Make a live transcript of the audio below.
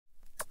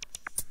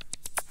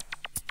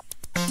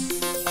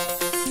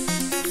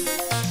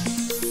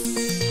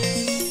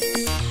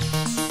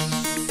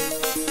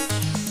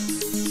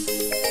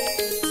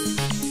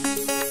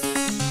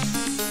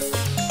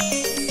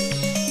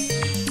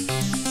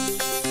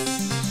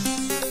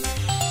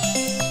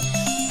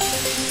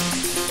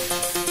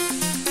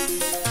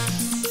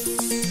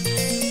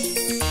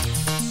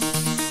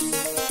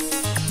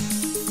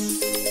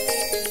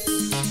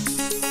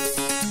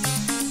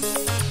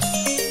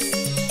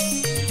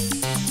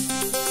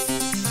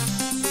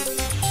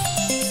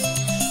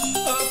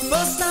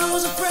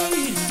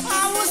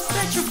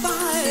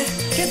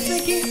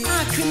thinking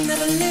I could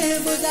never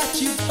live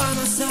without you by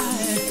my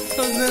side.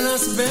 But then I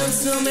spent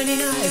so many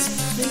nights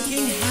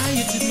thinking how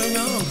you did me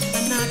wrong,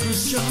 and I grew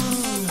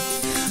strong,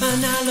 and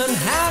I learned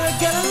how to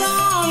get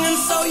along. And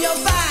so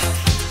you're back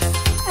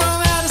from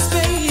outer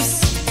space.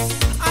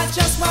 I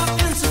just walked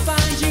in to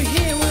find you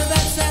here with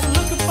that sad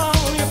look upon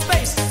your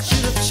face.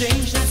 Should have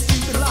changed that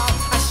stupid lock.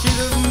 I should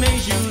have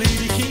made you leave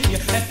the key.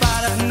 If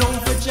I'd have known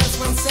for just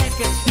 1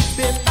 second you'd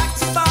be back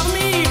to bother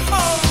me.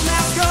 Oh,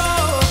 now go,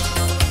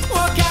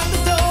 walk out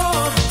the door.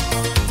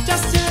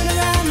 Just turn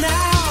around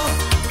now,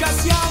 'cause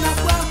you're not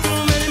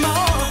welcome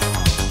anymore.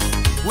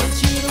 Weren't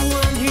you the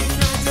one who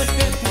tried to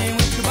hit me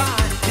with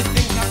goodbye? You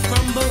think I'd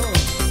crumble?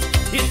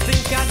 You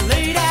think I'd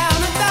lay down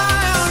and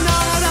die? Oh, no,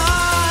 no, no,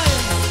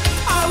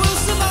 I will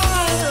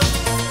survive.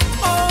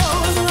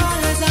 Oh, as long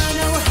as I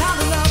know how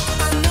to love,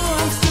 I know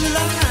I'm still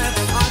alive.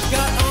 I've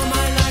got all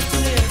my life to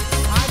live,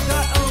 I've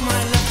got all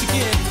my life to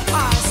give.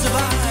 I'll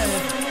survive,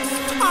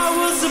 I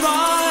will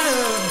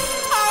survive,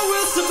 I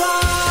will survive.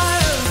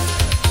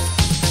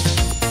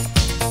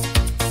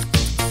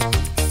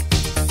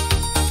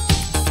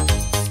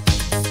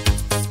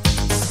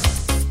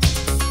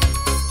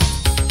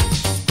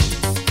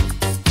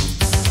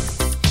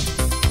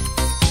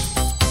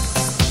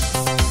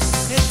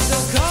 It's so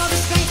cold, the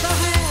strength I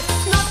had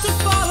not to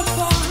fall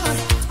apart.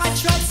 I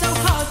tried so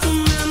hard to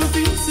mend the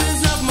pieces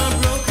of my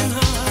broken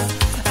heart,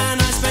 and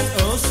I spent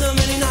oh so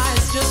many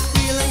nights just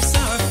feeling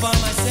sorry for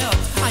myself.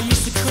 I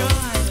used to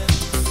cry,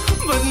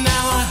 but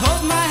now I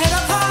hold my head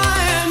up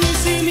high, and you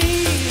see me,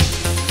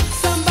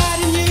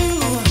 somebody new.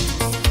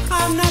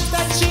 I'm not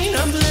that chained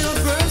up little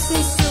person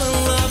still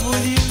in love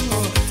with you.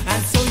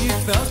 And so you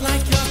felt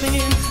like dropping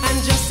in and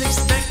just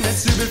expect me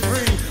to be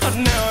free. But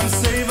now I'm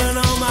saving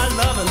all my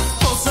loving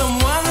for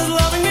someone who's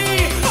loving me.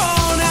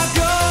 Oh, now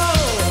go,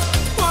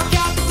 walk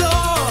out the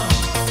door.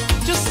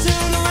 Just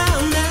turn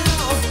around now,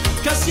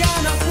 'cause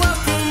you're not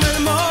welcome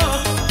anymore.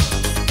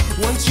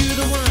 Weren't you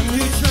the one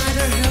who tried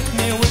to help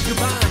me with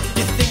goodbye?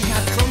 You think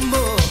I'd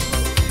crumble?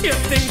 You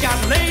think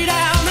I'd lay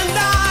down and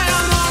die?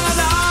 I'm gonna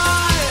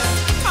die,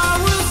 I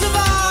will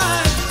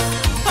survive.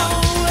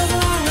 Oh, as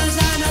long as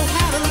I know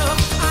how to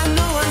love, I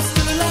know I'm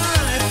still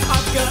alive.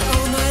 I've got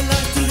all my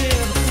life to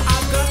live,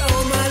 I've got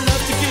all my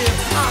love to give.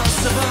 I'll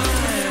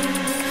survive,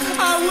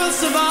 I will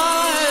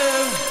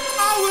survive,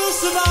 I will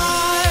survive.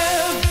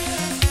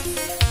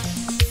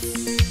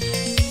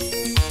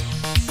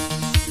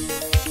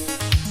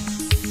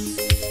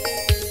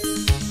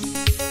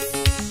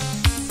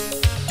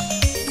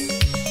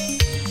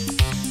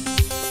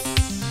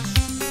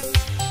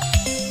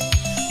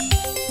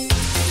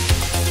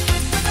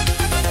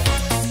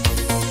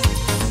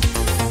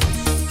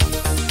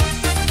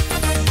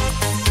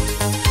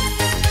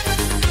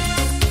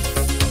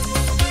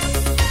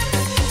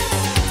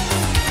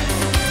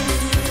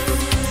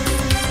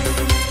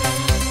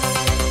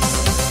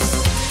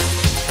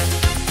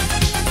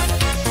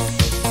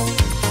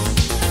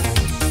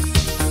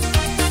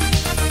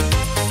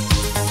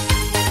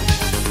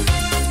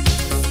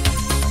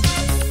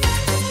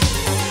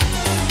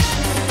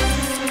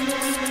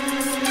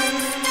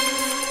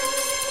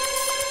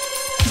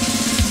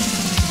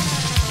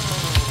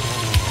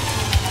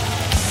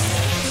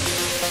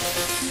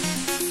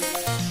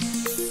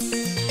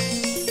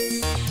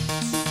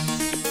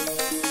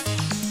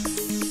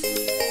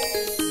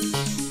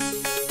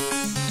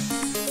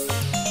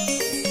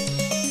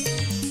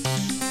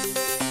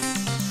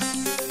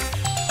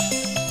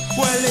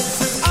 Well, it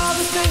took all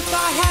the strength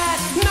I had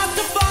not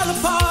to fall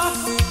apart.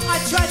 I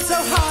tried so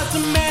hard to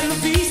mend the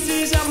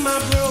pieces of my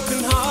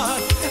broken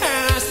heart,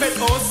 and I spent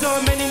oh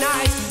so many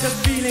nights just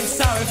feeling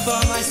sorry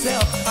for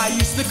myself. I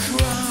used to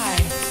cry,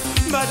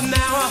 but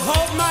now I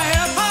hold my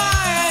head up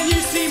high, and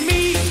you see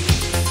me,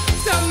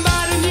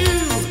 somebody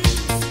new.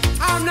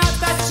 I'm not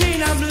that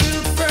chained up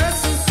little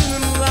person still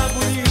in love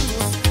with you.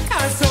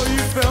 And so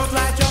you felt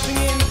like dropping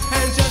in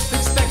and just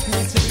expect me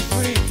to be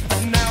free.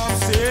 And now I'm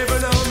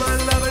saving all my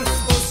loving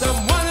for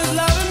someone who's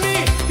loving me.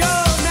 Go,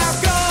 now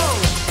go,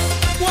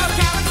 walk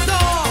out the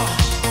door.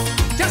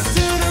 Just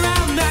turn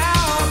around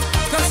now,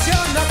 'cause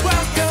you're not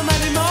welcome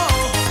anymore.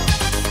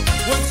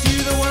 Weren't you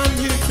the one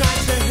who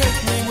tried to hit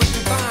me with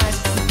goodbyes?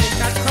 You think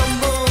I'd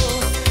crumble?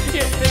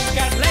 You think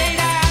I'd lay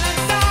down and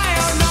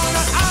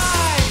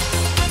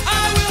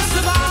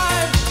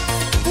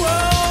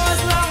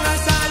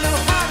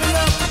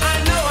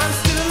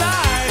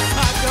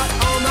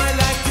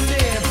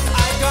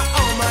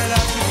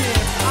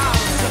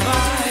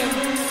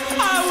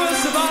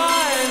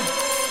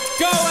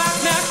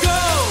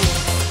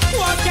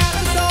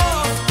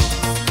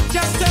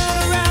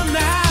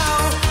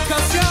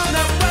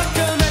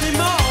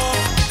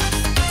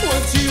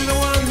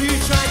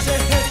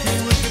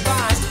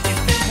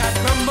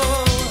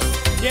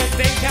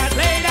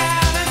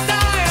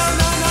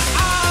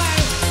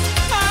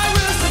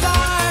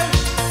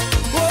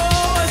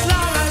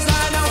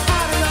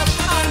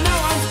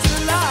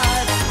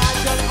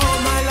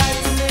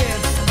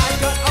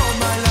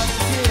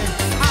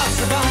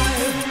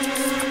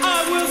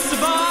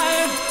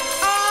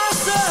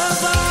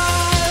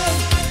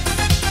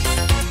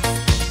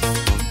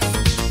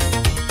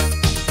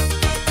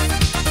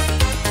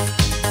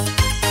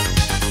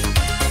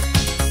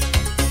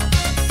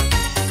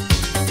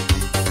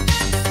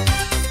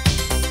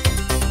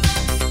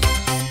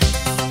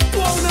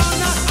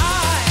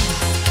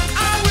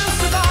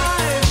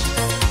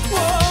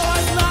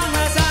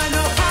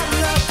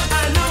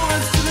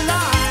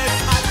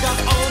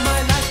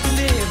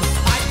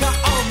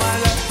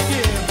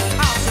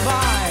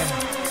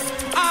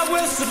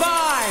a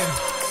bar.